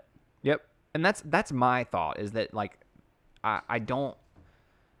about it. Yep. And that's my thought is that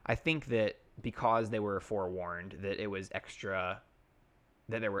I think that because they were forewarned that it was extra,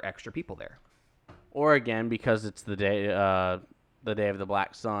 that there were extra people there. Or again, because it's the day of the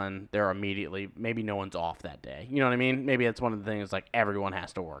Black Sun, they're immediately, maybe no one's off that day. You know what I mean? Maybe it's one of the things like everyone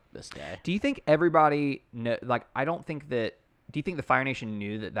has to work this day. Do you think everybody I don't think that, do you think the Fire Nation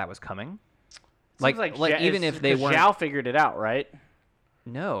knew that was coming? Seems Even if they weren't, Zhao figured it out, right?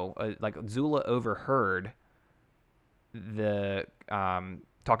 no, Zula overheard the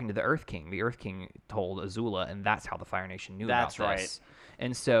talking to the Earth King. The Earth King told Azula, and that's how the Fire Nation knew That's about this.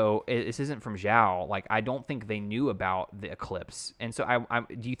 And so this isn't from Zhao. I don't think they knew about the eclipse. And so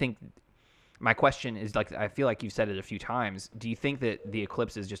do you think, my question is I feel like you've said it a few times. Do you think that the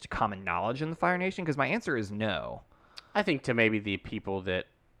eclipse is just a common knowledge in the Fire Nation? Because my answer is no. I think to maybe the people that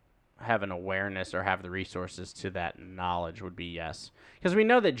have an awareness or have the resources to that knowledge would be yes. Because we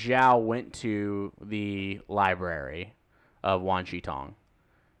know that Zhao went to the library of Wan Shitong.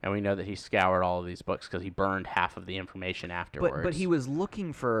 And we know that he scoured all of these books because he burned half of the information afterwards. But he was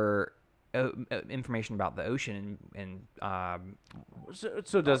looking for information about the ocean and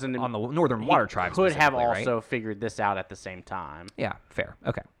so doesn't on the Northern Water Tribes. Could have specifically, right? also figured this out at the same time. Yeah, fair.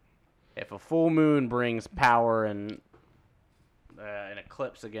 Okay. If a full moon brings power and an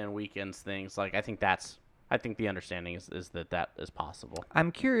eclipse again weakens things, I think the understanding is that is possible.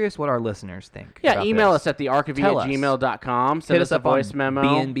 I'm curious what our listeners think. Yeah, about email this. us at Tell us. thearchive@gmail.com. Send Hit us a up on voice memo.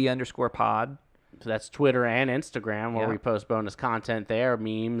 BNB_pod. So that's Twitter and Instagram where Yeah. we post bonus content there,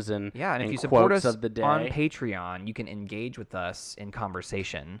 memes and Yeah, and if you quotes support us of the day. on Patreon, you can engage with us in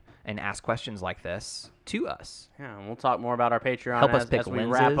conversation and ask questions like this to us. Yeah, and we'll talk more about our Patreon Help us as, pick as we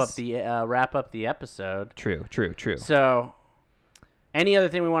wrap up lenses. the episode. True. So, any other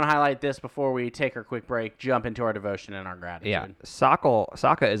thing we want to highlight this before we take our quick break, jump into our devotion and our gratitude? Yeah,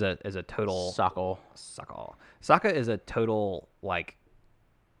 Sokka is a total Suckle. Sokka is a total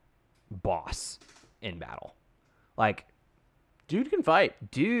boss in battle. Like, Dude can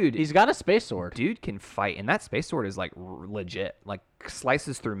fight. dude, He's got a space sword. dude can fight, and that space sword is like legit. Like,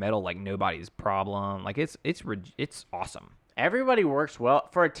 slices through metal like nobody's problem. Like, it's awesome. Everybody works well.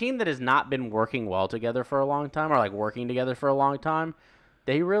 For a team that has not been working well together for a long time, or like working together for a long time,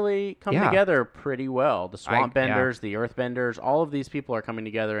 they really come together pretty well. The Swamp Benders, the Earth Benders, all of these people are coming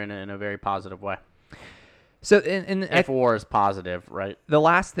together in a very positive way. So, and If war is positive, right? the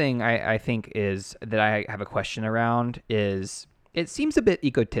last thing I think is that I have a question around is it seems a bit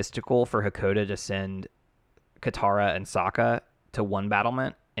egotistical for Hakoda to send Katara and Sokka to one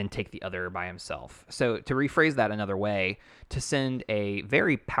battlement and take the other by himself. So to rephrase that another way, to send a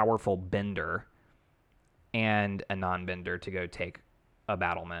very powerful bender and a non-bender to go take a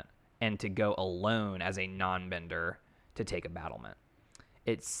battlement, and to go alone as a non-bender to take a battlement.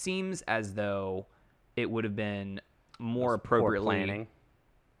 It seems as though it would have been more appropriately Poor planning.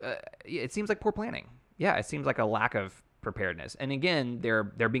 It seems like poor planning. Yeah, it seems like a lack of preparedness. And again, they're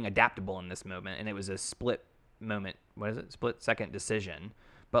being adaptable in this moment, and it was a split moment. What is it? Split second decision.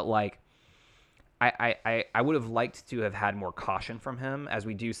 But like, I would have liked to have had more caution from him, as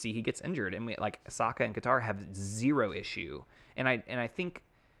we do see he gets injured, and like Sokka and Katara have zero issue. And I think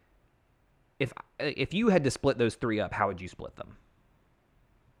if you had to split those three up, how would you split them?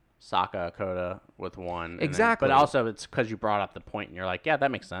 Sokka, Hakoda with one. Exactly. But also it's because you brought up the point, and you're like, yeah, that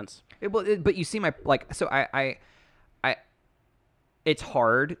makes sense. But you see my like. So I it's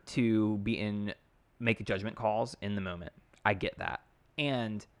hard to make judgment calls in the moment. I get that,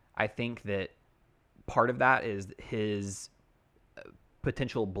 and I think that part of that is his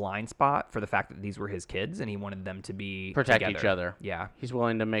potential blind spot for the fact that these were his kids and he wanted them to be Protect together. each other. Yeah. He's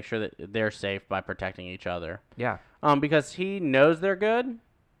willing to make sure that they're safe by protecting each other. Yeah. Because he knows they're good,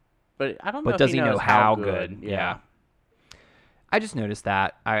 but I don't know. But if does he he know knows how good? Yeah. I just noticed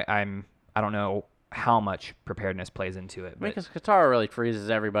that. I don't know how much preparedness plays into it, but Because Katara really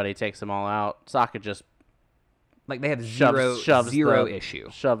freezes everybody, takes them all out. Sokka just like they have shoves zero the, issue.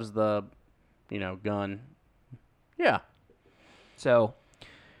 Shoves the, gun. Yeah. So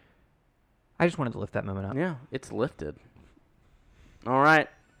I just wanted to lift that moment up. Yeah, it's lifted. All right.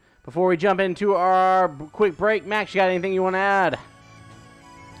 Before we jump into our quick break, Max, you got anything you want to add?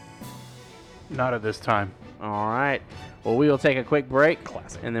 Not at this time. All right. Well, we will take a quick break.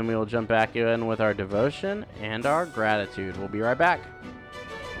 Classic. And then we will jump back in with our devotion and our gratitude. We'll be right back.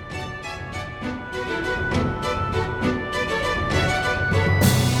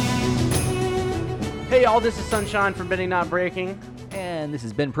 Hey, y'all. This is Sunshine from Bending Not Breaking. And this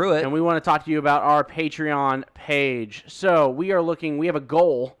is Ben Pruitt. And we want to talk to you about our Patreon page. So we have a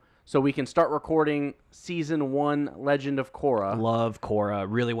goal so we can start recording Season 1 Legend of Korra. Love Korra.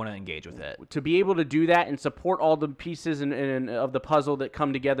 Really want to engage with it. To be able to do that and support all the pieces of the puzzle that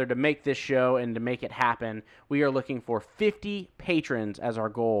come together to make this show and to make it happen, we are looking for 50 patrons as our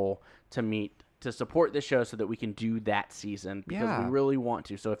goal to meet to support this show so that we can do that season because we really want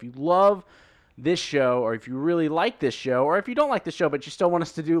to. So if you love this show, or if you really like this show, or if you don't like the show but you still want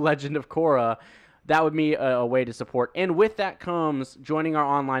us to do Legend of Korra, that would be a way to support. And with that comes joining our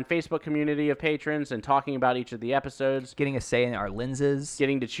online Facebook community of patrons and talking about each of the episodes. Getting a say in our lenses.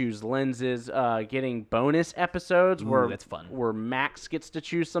 Getting to choose lenses. Getting bonus episodes where that's fun. Where Max gets to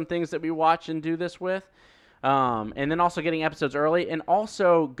choose some things that we watch and do this with. And then also getting episodes early, and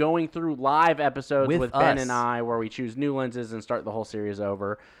also going through live episodes with Ben and I where we choose new lenses and start the whole series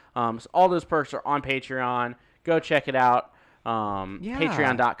over. So all those perks are on Patreon. Go check it out.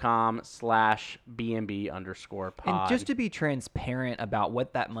 Patreon.com/BNB_pod. And just to be transparent about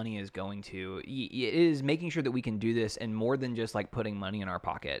what that money is going to, it is making sure that we can do this and more than just like putting money in our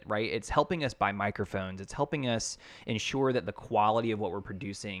pocket, right? It's helping us buy microphones. It's helping us ensure that the quality of what we're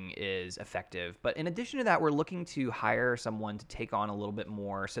producing is effective. But in addition to that, we're looking to hire someone to take on a little bit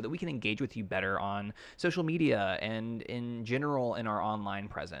more so that we can engage with you better on social media and in general in our online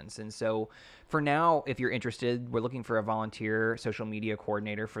presence. And so for now, if you're interested, we're looking for a volunteer social media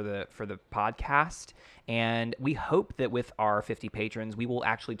coordinator for the podcast, and we hope that with our 50 patrons, we will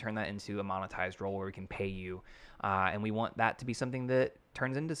actually turn that into a monetized role where we can pay you, and we want that to be something that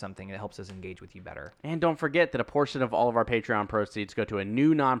turns into something that helps us engage with you better. And don't forget that a portion of all of our Patreon proceeds go to a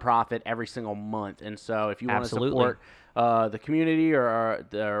new nonprofit every single month, and so if you want to support the community or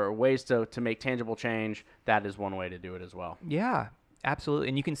there are ways to make tangible change, that is one way to do it as well. Yeah. Absolutely.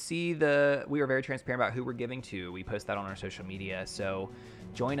 And you can see we are very transparent about who we're giving to. We post that on our social media. So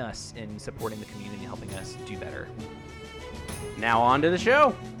join us in supporting the community, helping us do better. Now on to the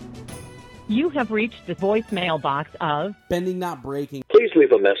show. You have reached the voicemail box of Bending Not Breaking. Please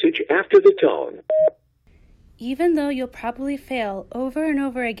leave a message after the tone. Even though you'll probably fail over and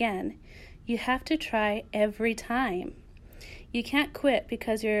over again, you have to try every time. You can't quit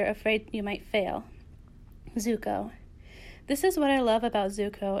because you're afraid you might fail. Zuko. This is what I love about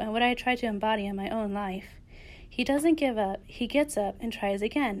Zuko and what I try to embody in my own life. He doesn't give up, he gets up and tries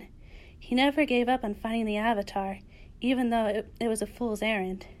again. He never gave up on finding the Avatar, even though it was a fool's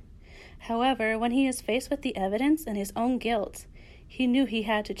errand. However, when he is faced with the evidence and his own guilt, he knew he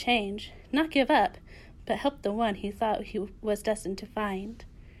had to change, not give up, but help the one he thought he was destined to find.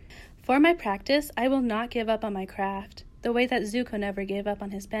 For my practice, I will not give up on my craft, the way that Zuko never gave up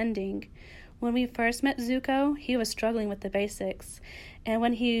on his bending. When we first met Zuko, he was struggling with the basics, and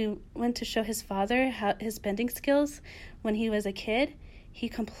when he went to show his father his bending skills when he was a kid, he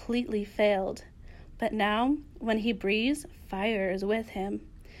completely failed. But now, when he breathes, fire is with him.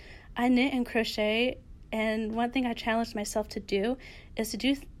 I knit and crochet, and one thing I challenged myself to do is to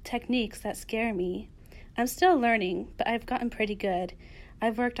do techniques that scare me. I'm still learning, but I've gotten pretty good.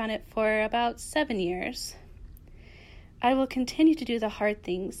 I've worked on it for about 7 years. I will continue to do the hard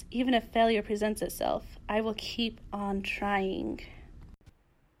things, even if failure presents itself. I will keep on trying.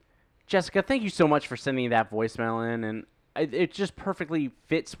 Jessica, thank you so much for sending that voicemail in, and it just perfectly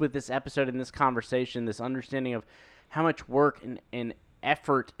fits with this episode and this conversation, this understanding of how much work and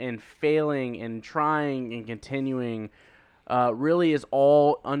effort and failing and trying and continuing really is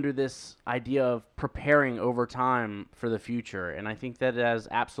all under this idea of preparing over time for the future, and I think that is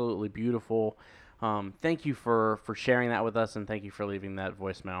absolutely beautiful. Thank you for sharing that with us, and thank you for leaving that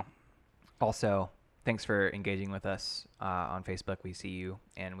voicemail. Also, thanks for engaging with us on Facebook. We see you,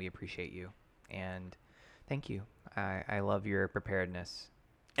 and we appreciate you. And thank you. I love your preparedness.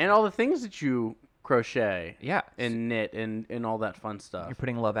 And all the things that you crochet Yeah. and knit and all that fun stuff. You're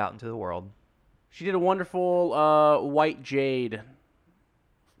putting love out into the world. She did a wonderful white jade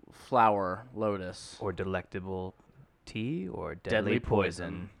flower lotus. Or delectable tea or Deadly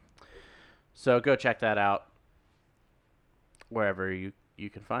poison. So go check that out wherever you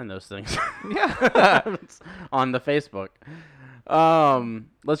can find those things. Yeah. On the Facebook.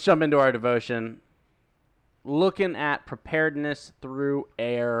 Let's jump into our devotion. Looking at preparedness through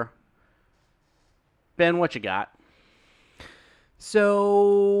air. Ben, what you got?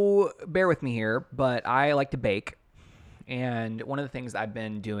 So bear with me here, but I like to bake. And one of the things I've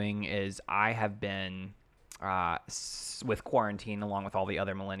been doing is I have been, with quarantine, along with all the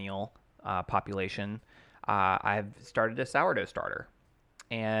other millennial population, I've started a sourdough starter.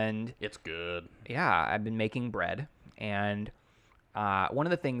 And It's good. yeah, I've been making bread. And one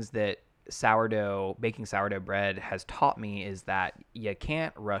of the things that baking sourdough bread has taught me is that you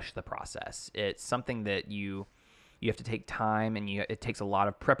can't rush the process. It's something that you have to take time, and it takes a lot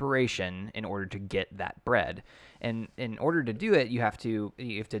of preparation in order to get that bread. And in order to do it, you have to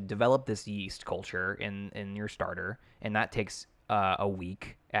develop this yeast culture in your starter, and that takes a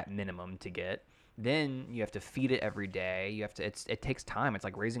week at minimum to get. Then you have to feed it every day. It takes time. It's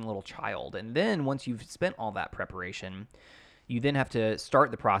like raising a little child. And then once you've spent all that preparation, you then have to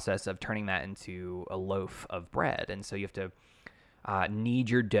start the process of turning that into a loaf of bread. And so you have to knead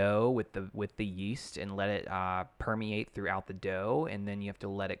your dough with the yeast and let it permeate throughout the dough, and then you have to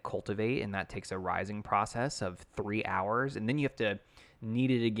let it cultivate, and that takes a rising process of 3 hours, and then you have to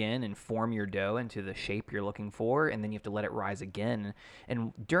knead it again and form your dough into the shape you're looking for, and then you have to let it rise again.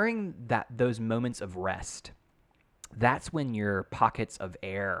 And during those moments of rest, that's when your pockets of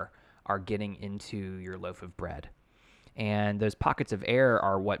air are getting into your loaf of bread. And those pockets of air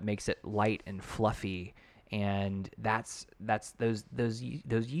are what makes it light and fluffy, and that's those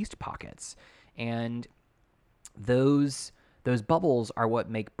yeast pockets, and those bubbles are what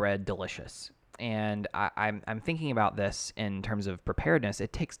make bread delicious. And I'm thinking about this in terms of preparedness.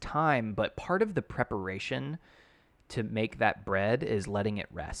 It takes time, but part of the preparation to make that bread is letting it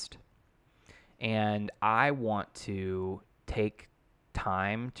rest. And I want to take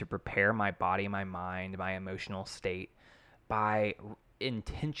time to prepare my body, my mind, my emotional state by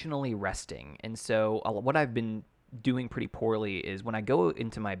intentionally resting. And so what I've been doing pretty poorly is when I go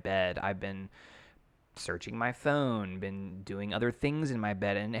into my bed, I've been searching my phone, been doing other things in my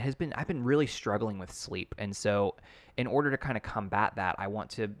bed, and I've been really struggling with sleep. And so in order to kind of combat that, I want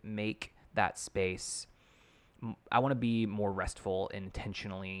to make that space, I want to be more restful,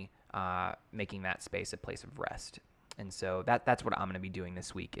 intentionally making that space a place of rest. And so that's what I'm going to be doing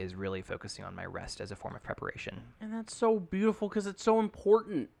this week, is really focusing on my rest as a form of preparation. And that's so beautiful because it's so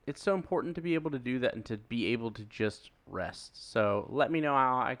important. It's so important to be able to do that and to be able to just rest. So let me know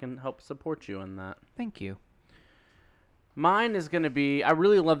how I can help support you in that. Thank you. Mine is going to be, I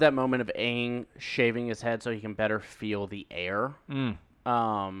really love that moment of Aang shaving his head so he can better feel the air.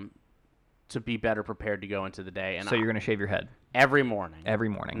 to be better prepared to go into the day. And So you're going to shave your head every morning. every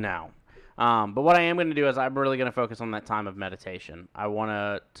morning. No. But what I am going to do is I'm really going to focus on that time of meditation. I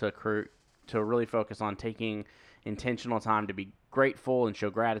want to really focus on taking intentional time to be grateful and show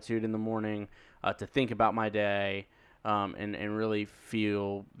gratitude in the morning, to think about my day, and really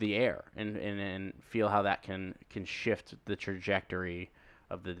feel the air and feel how that can shift the trajectory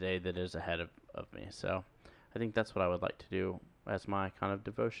of the day that is ahead of me. So I think that's what I would like to do as my kind of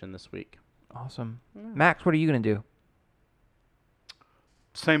devotion this week. Awesome. Max, what are you going to do?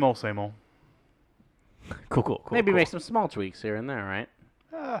 Same old, same old. Cool. Maybe make some small tweaks here and there,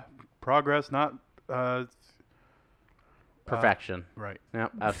 right? Progress, not Perfection. right.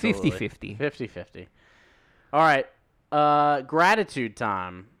 Yep, absolutely. 50-50. 50-50. All right. Gratitude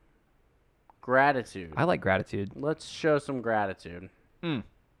time. Gratitude. I like gratitude. Let's show some gratitude. Mm.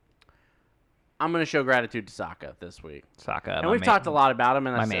 I'm going to show gratitude to Sokka this week. Sokka. And we've talked a lot about him,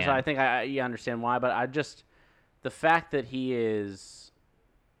 and my so man. I think you understand why. But the fact that he is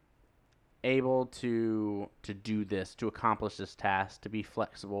able to do this, to accomplish this task, to be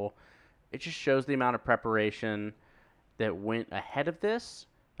flexible, it just shows the amount of preparation that went ahead of this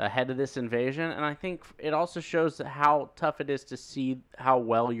invasion. And I think it also shows how tough it is to see how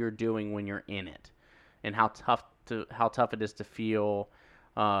well you're doing when you're in it, and how tough it is to feel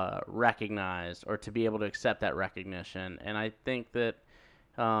recognized, or to be able to accept that recognition. And I think that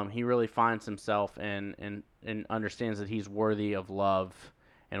he really finds himself and understands that he's worthy of love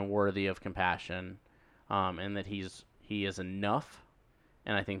and worthy of compassion, and that he is enough.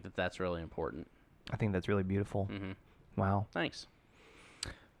 And I think that that's really important. I think that's really beautiful. Mm-hmm. Wow. Thanks.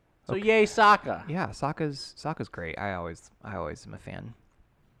 So yay, Sokka. Yeah, Sokka's great. I always am a fan.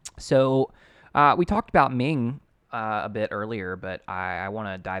 So we talked about Ming a bit earlier, but I want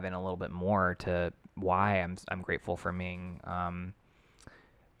to dive in a little bit more to why I'm grateful for Ming.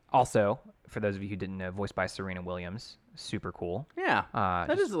 Also, for those of you who didn't know, voiced by Serena Williams, super cool. Yeah,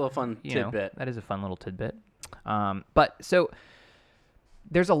 that is a little fun tidbit. That is a fun little tidbit. But so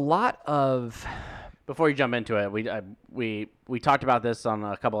there's a lot of. Before you jump into it, we talked about this on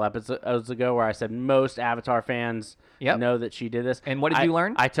a couple episodes ago, where I said most Avatar fans know that she did this. And what did you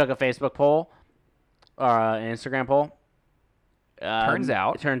learn? I took a Facebook poll, an Instagram poll. Turns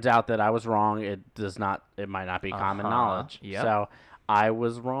out that I was wrong. It might not be common knowledge. Yep. So I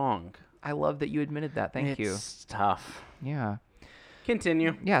was wrong. I love that you admitted that. Thank you. It's tough. Yeah.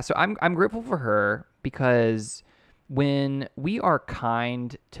 Continue. Yeah. So I'm grateful for her because when we are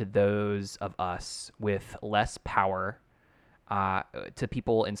kind to those of us with less power, to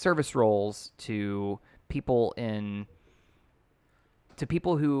people in service roles, to people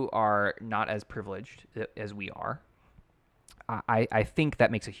who are not as privileged as we are, I think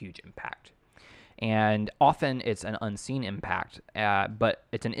that makes a huge impact. And often it's an unseen impact, but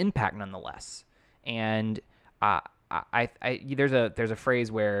it's an impact nonetheless. And there's a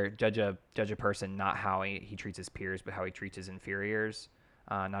phrase where judge a person not how he treats his peers, but how he treats his inferiors,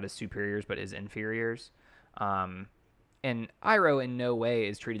 not his superiors, but his inferiors. And Iroh in no way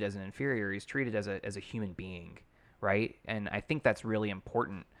is treated as an inferior. He's treated as a human being, right? And I think that's really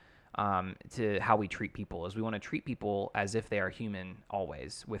important to how we treat people. Is we want to treat people as if they are human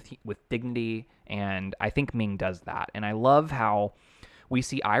always, with dignity. And I think Ming does that. And I love how we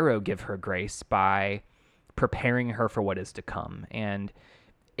see Iroh give her grace by preparing her for what is to come. And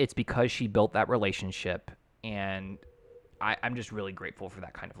it's because she built that relationship, and I'm just really grateful for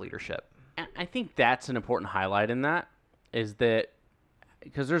that kind of leadership. I think that's an important highlight in that, is that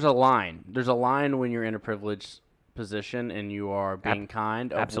because there's a line when you're in a privileged position and you are being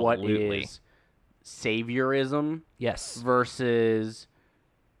kind, of absolutely. What is saviorism Yes. versus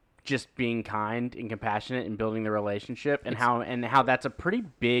just being kind and compassionate and building the relationship, and how that's a pretty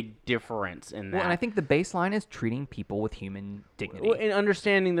big difference in that. Well, and I think the baseline is treating people with human dignity. And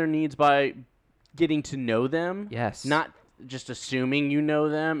understanding their needs by getting to know them. Yes. Not just assuming you know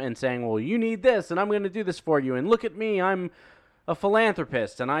them and saying, well, you need this and I'm going to do this for you, and look at me, I'm a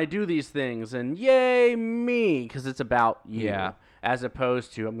philanthropist and I do these things, and yay me, because it's about you. Yeah. As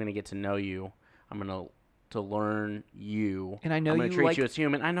opposed to, I'm going to get to know you. I'm going to learn you. And I know I'm going you to treat like- you as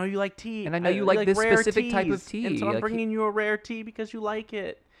human. I know you like tea. And I know you like this rare specific type of teas. tea. And so I'm Like, bringing you a rare tea because you like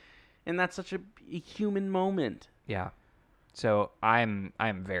it. And that's such a human moment. Yeah. So I'm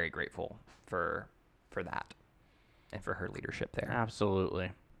very grateful for that and for her leadership there.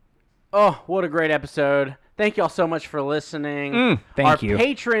 Absolutely. Oh, what a great episode. Thank y'all so much for listening. Thank you. Our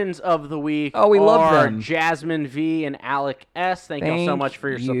patrons of the week we love are them. Jasmine V and Alec S. Thank y'all so much for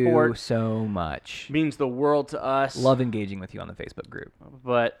your support. Thank you so much. Means the world to us. Love engaging with you on the Facebook group.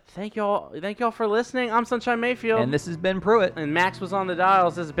 But thank y'all for listening. I'm Sunshine Mayfield. And this has been Pruitt. And Max was on the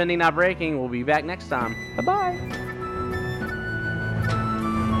dials. This is Bending Not Breaking. We'll be back next time. Bye-bye.